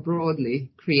more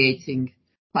broadly creating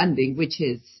funding, which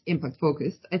is impact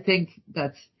focused. I think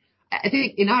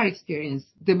in our experience,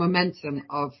 the momentum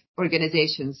of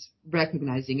organizations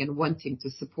recognizing and wanting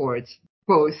to support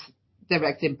both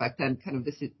direct impact and kind of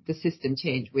the system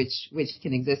change which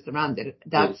can exist around it,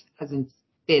 that hasn't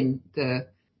been the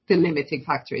limiting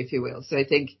factor, if you will. So I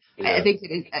think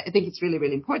it's really,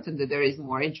 really important that there is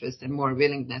more interest and more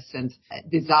willingness and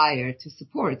desire to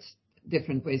support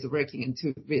different ways of working and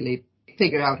to really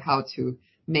figure out how to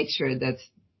make sure that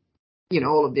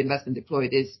all of the investment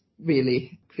deployed is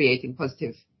really creating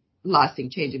positive, lasting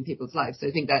change in people's lives. So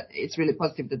I think that it's really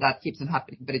positive that keeps on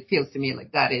happening. But it feels to me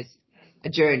like that is a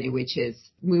journey which is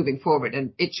moving forward,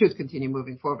 and it should continue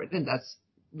moving forward, and that's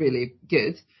really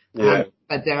good.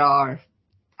 But there are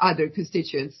other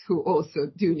constituents who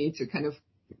also do need to kind of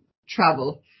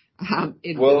travel. I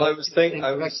was thinking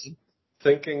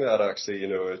that actually,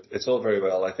 it's all very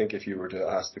well. I think if you were to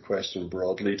ask the question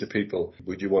broadly to people,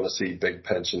 would you want to see big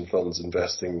pension funds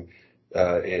investing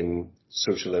in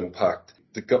social impact?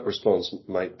 The gut response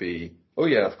might be, oh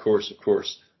yeah, of course.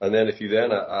 And then if you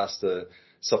then ask the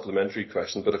supplementary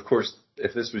question, but of course,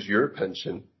 if this was your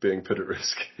pension being put at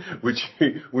risk, would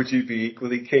you be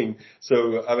equally keen?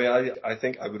 So, I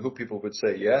think I would hope people would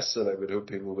say yes, and I would hope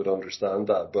people would understand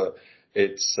that, but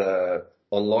it's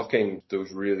unlocking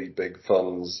those really big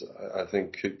funds, I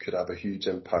think could have a huge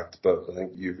impact. But I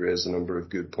think you've raised a number of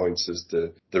good points as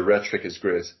to the rhetoric is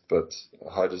great, but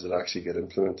how does it actually get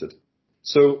implemented?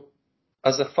 So,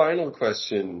 as a final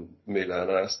question, Mila,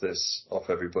 and I ask this of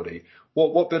everybody,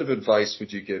 what bit of advice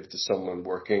would you give to someone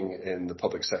working in the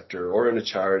public sector or in a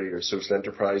charity or social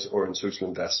enterprise or in social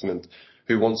investment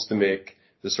who wants to make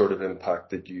the sort of impact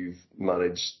that you've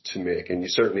managed to make? And you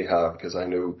certainly have, because I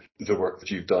know the work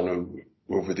that you've done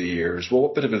over the years. Well,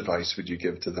 what bit of advice would you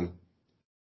give to them?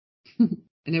 I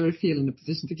never feel in a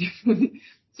position to give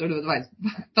sort of advice.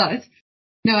 But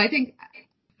no, I think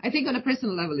on a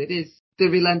personal level, it is the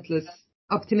relentless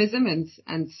optimism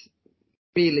and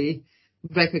really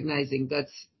recognizing that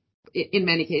in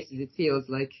many cases it feels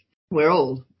like we're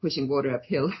all pushing water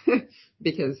uphill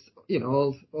because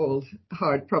all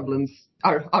hard problems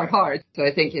are hard. So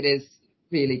I think it is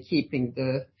really keeping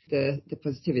the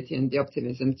positivity and the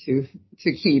optimism to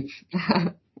keep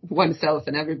oneself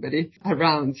and everybody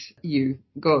around you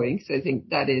going. So I think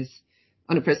that is,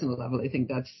 on a personal level, I think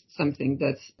that's something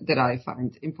that I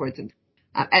find important.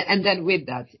 And then with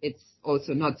that, it's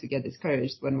also not to get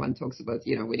discouraged when one talks about,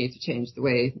 we need to change the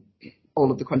way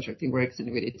all of the contracting works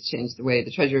and we need to change the way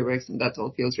the treasury works, and that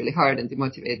all feels really hard and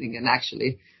demotivating. And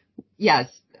actually, yes,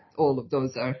 all of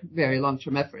those are very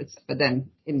long-term efforts. But then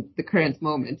in the current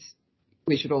moment,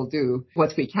 we should all do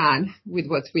what we can with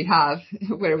what we have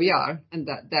where we are. And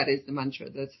that is the mantra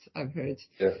that I've heard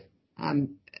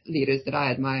leaders that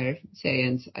I admire say.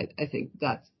 And I think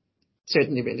that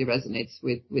certainly really resonates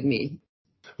with me.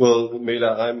 Well,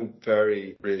 Mila, I'm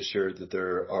very reassured that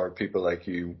there are people like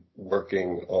you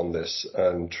working on this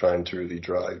and trying to really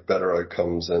drive better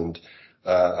outcomes. And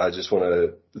I just want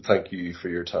to thank you for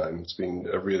your time. It's been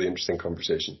a really interesting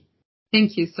conversation.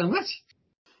 Thank you so much.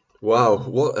 Wow,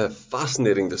 what a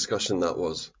fascinating discussion that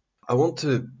was. I want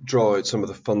to draw out some of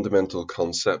the fundamental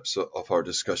concepts of our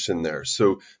discussion there.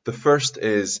 So the first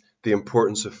is the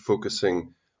importance of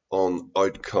focusing on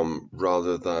outcome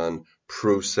rather than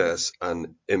process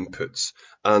and inputs.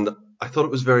 And I thought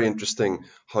it was very interesting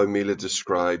how Mila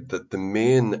described that the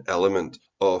main element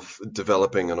of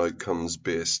developing an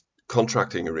outcomes-based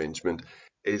contracting arrangement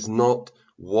is not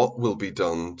what will be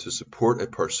done to support a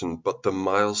person, but the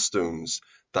milestones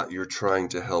that you're trying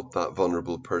to help that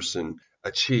vulnerable person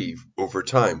achieve over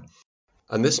time.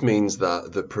 And this means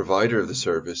that the provider of the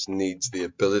service needs the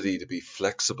ability to be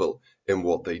flexible in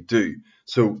what they do.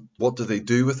 So what do they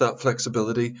do with that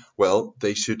flexibility? Well,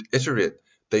 they should iterate.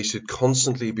 They should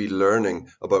constantly be learning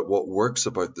about what works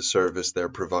about the service they're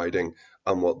providing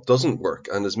and what doesn't work.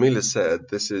 And as Mila said,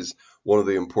 this is one of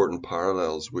the important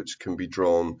parallels which can be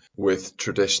drawn with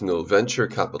traditional venture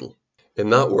capital. In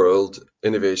that world,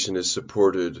 innovation is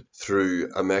supported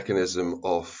through a mechanism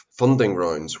of funding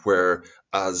rounds where,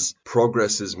 as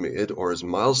progress is made or as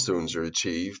milestones are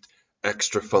achieved,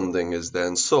 extra funding is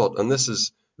then sought. And this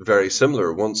is very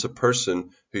similar. Once a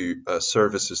person who a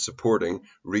service is supporting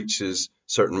reaches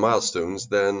certain milestones,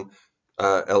 then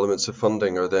elements of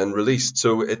funding are then released.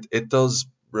 So it does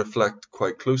reflect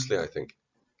quite closely, I think.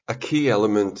 A key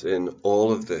element in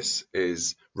all of this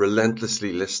is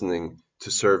relentlessly listening to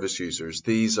service users.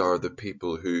 These are the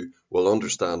people who will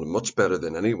understand much better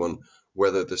than anyone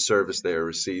whether the service they are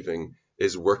receiving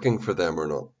is working for them or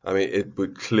not. I mean, it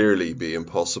would clearly be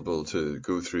impossible to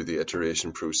go through the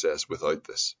iteration process without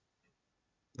this.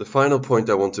 The final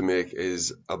point I want to make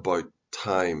is about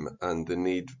time and the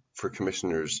need for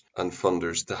commissioners and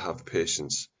funders to have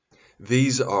patience.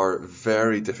 These are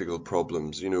very difficult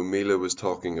problems. Mila was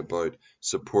talking about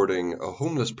supporting a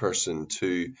homeless person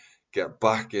to get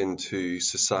back into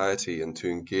society and to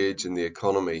engage in the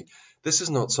economy. This is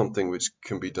not something which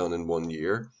can be done in 1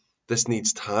 year. This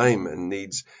needs time and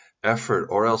needs effort,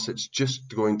 or else it's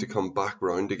just going to come back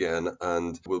round again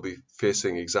and we'll be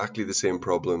facing exactly the same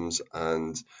problems,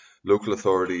 and local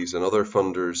authorities and other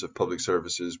funders of public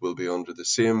services will be under the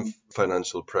same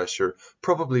financial pressure,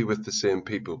 probably with the same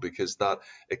people, because that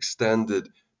extended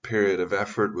period of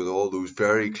effort with all those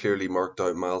very clearly marked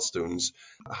out milestones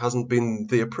hasn't been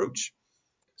the approach.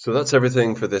 So that's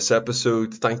everything for this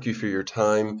episode. Thank you for your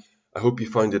time. I hope you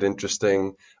found it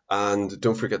interesting, and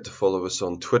don't forget to follow us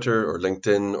on Twitter or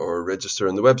LinkedIn or register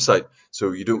on the website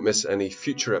so you don't miss any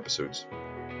future episodes.